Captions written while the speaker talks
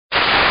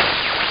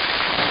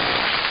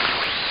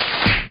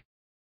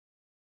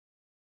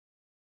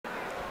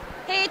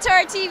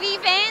ToRD TV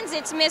fans,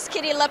 it's Miss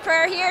Kitty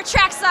Lepre here,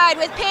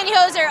 trackside with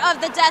Pantyhoser of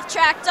the Death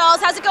Track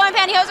Dolls. How's it going,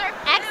 Pantyhoser?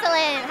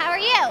 Excellent. How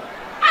are you?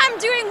 I'm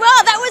doing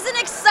well. That was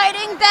an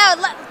exciting bout.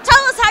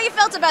 Tell us how you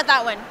felt about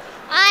that one.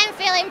 I'm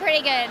feeling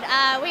pretty good.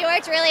 We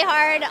worked really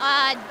hard.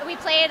 We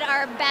played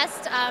our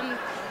best.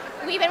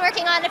 We've been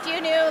working on a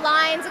few new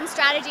lines and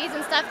strategies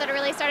and stuff that are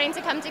really starting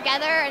to come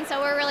together, and so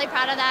we're really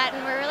proud of that,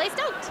 and we're really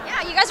stoked.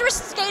 Yeah, you guys were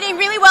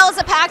skating really well as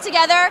a pack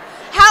together.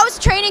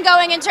 How's training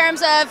going in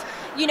terms of,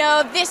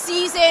 this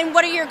season?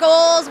 What are your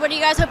goals? What are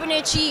you guys hoping to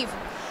achieve?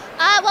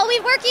 Well,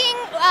 we're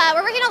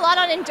working a lot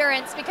on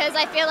endurance because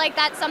I feel like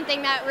that's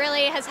something that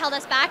really has held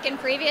us back in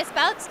previous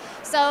bouts.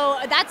 So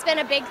that's been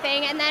a big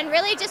thing. And then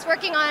really just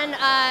working on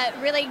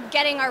really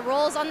getting our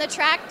rolls on the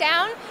track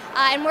down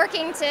and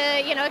working to,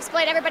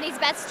 exploit everybody's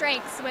best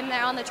strengths when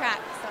they're on the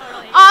track. So.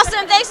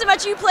 Awesome. Thanks so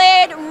much. You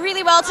played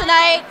really well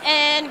tonight,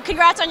 and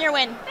congrats on your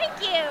win.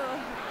 Thank you.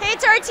 Hey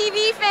ToRD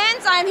TV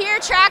fans, I'm here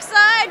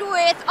trackside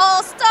with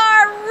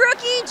all-star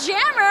rookie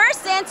jammer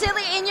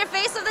Santilli in your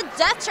face of the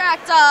Death Track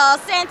Dolls.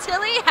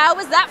 Santilli, how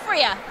was that for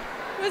you?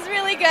 It was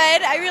really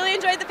good. I really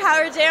enjoyed the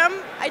power jam.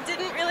 I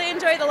didn't really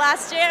enjoy the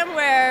last jam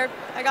where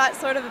I got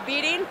sort of a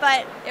beating,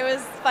 but it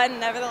was fun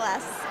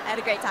nevertheless. I had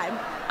a great time.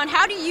 And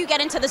how do you get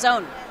into the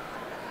zone?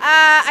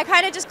 I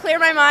kind of just clear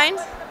my mind,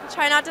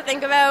 try not to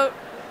think about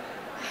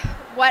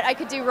what I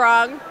could do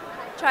wrong.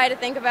 Try to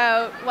think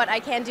about what I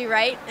can do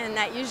right, and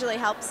that usually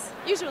helps.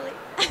 Usually.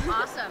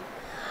 Awesome.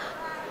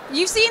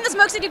 You've seen the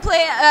Smoke City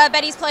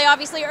Betties play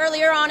obviously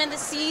earlier on in the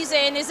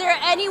season. Is there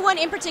anyone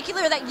in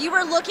particular that you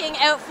were looking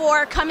out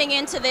for coming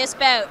into this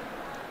bout?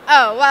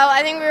 Oh, well,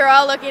 I think we were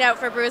all looking out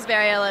for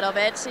Bruiseberry a little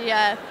bit. She,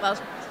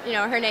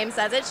 her name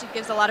says it. She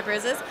gives a lot of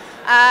bruises.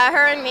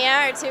 Her and Mia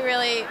are two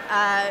really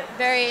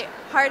very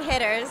hard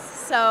hitters,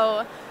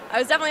 so I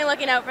was definitely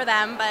looking out for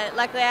them, but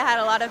luckily I had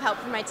a lot of help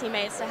from my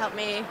teammates to help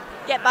me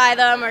get by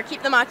them or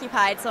keep them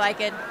occupied so I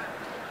could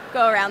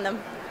go around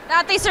them.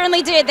 That they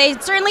certainly did. They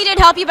certainly did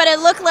help you, but it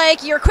looked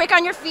like you're quick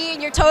on your feet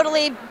and you're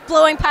totally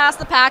blowing past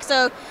the pack,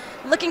 so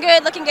looking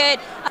good, looking good.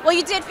 Well,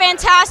 you did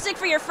fantastic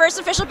for your first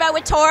official bout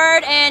with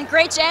ToRD, and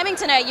great jamming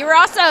tonight. You were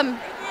awesome.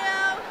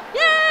 Thank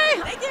you.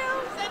 Yay! Thank you.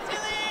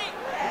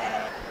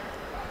 Santilli.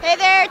 Hey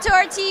there,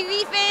 ToRD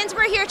TV fans.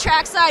 We're here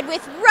trackside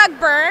with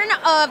Rugburn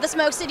of the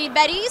Smoke City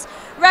Betties.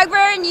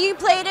 Rugburn, you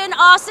played an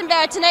awesome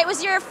bout. Tonight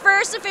was your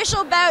first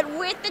official bout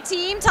with the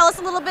team. Tell us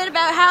a little bit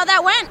about how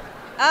that went.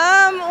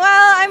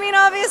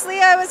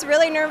 Obviously I was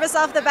really nervous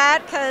off the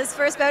bat because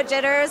first bout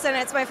jitters and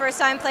it's my first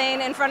time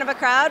playing in front of a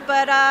crowd,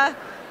 but I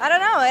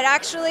don't know, it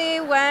actually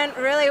went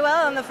really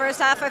well. In the first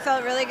half I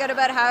felt really good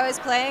about how I was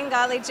playing,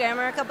 got lead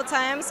jammer a couple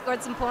times,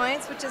 scored some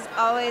points, which is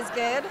always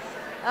good.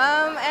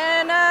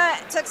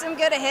 Took some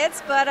good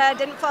hits, but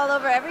didn't fall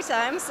over every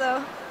time,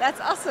 so that's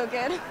also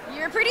good.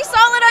 You're pretty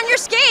solid on your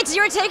skates.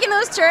 You were taking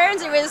those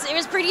turns. It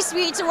was pretty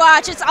sweet to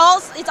watch. It's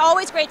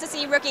always great to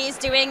see rookies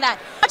doing that.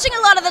 Watching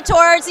a lot of the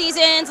ToRD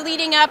seasons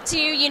leading up to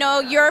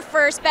your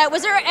first bout,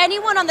 was there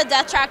anyone on the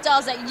Death Track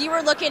Dolls that you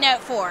were looking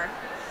out for?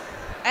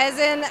 As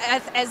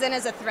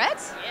a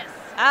threat?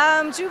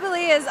 Yes.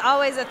 Jubilee is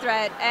always a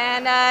threat,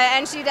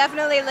 and she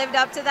definitely lived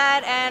up to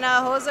that, and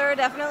Hoser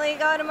definitely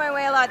got in my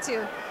way a lot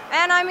too.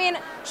 And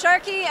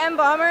Sharky and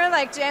Bomber,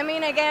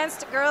 jamming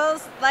against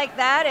girls like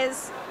that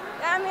is,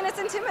 it's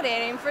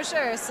intimidating for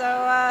sure. So,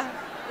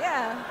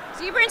 yeah.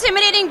 So you were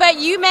intimidating, but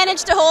you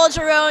managed to hold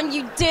your own.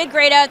 You did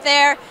great out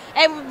there.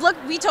 And look,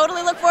 we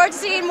totally look forward to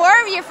seeing more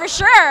of you for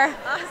sure.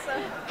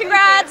 Awesome.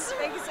 Congrats.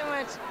 Thank you so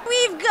much.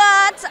 We've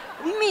got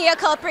Mia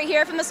Culprit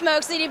here from the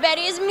Smoke City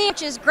Betties,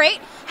 which is great.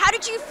 How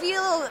did you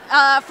feel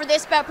for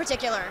this bout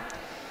particular?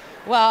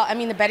 Well,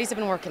 the Betties have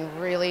been working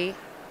really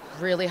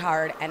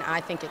hard, and I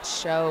think it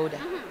showed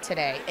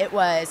today. It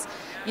was,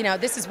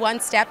 this is one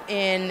step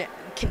in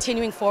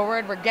continuing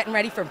forward. We're getting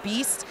ready for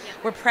Beast.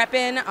 We're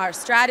prepping our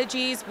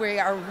strategies. We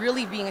are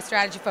really being a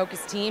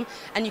strategy-focused team,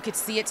 and you could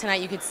see it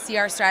tonight. You could see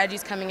our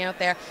strategies coming out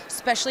there,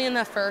 especially in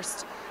the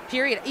first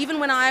period. Even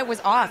when I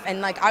was off,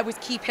 and I was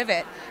key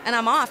pivot, and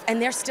I'm off,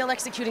 and they're still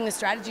executing the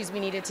strategies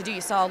we needed to do.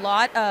 You saw a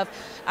lot of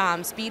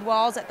speed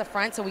walls at the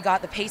front, so we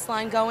got the pace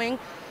line going.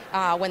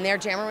 When their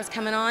jammer was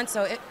coming on,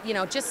 so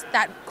just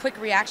that quick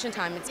reaction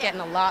time, it's getting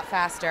a lot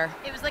faster.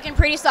 It was looking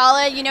pretty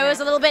solid, it was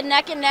a little bit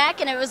neck and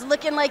neck, and it was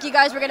looking like you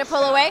guys were going to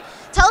pull away.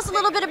 Tell us a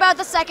little bit about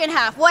the second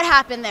half. What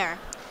happened there?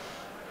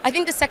 I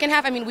think the second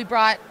half,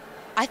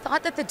 I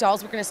thought that the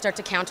Dolls were going to start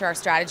to counter our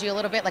strategy a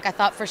little bit. I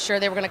thought for sure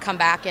they were going to come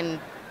back and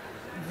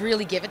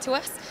really give it to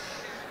us.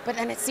 But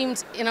then it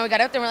seemed, we got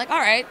out there and we're like, all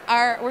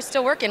right, we're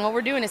still working. What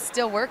we're doing is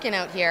still working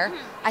out here.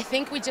 I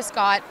think we just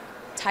got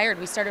tired.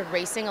 We started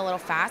racing a little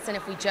fast, and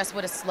if we just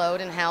would have slowed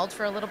and held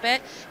for a little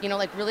bit,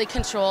 really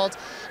controlled.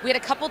 We had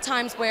a couple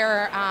times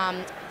where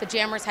the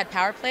jammers had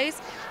power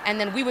plays, and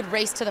then we would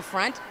race to the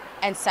front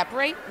and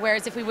separate,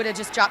 whereas if we would have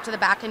just dropped to the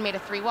back and made a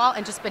 3-wall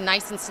and just been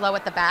nice and slow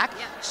at the back,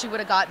 she would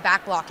have got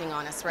back blocking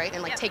on us, right?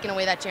 And like taken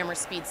away that jammer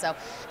speed. So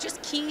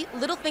just key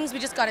little things we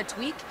just got to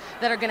tweak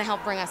that are going to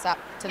help bring us up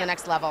to the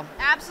next level.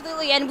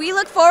 Absolutely, and we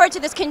look forward to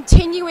this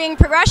continuing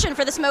progression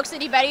for the Smoke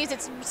City Betties.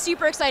 It's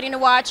super exciting to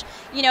watch,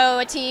 you know,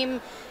 a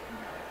team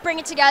bring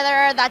it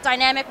together, that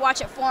dynamic, watch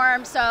it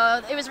form.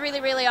 So it was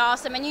really, really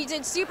awesome, and you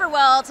did super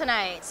well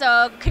tonight.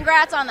 So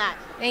congrats on that.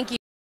 Thank you.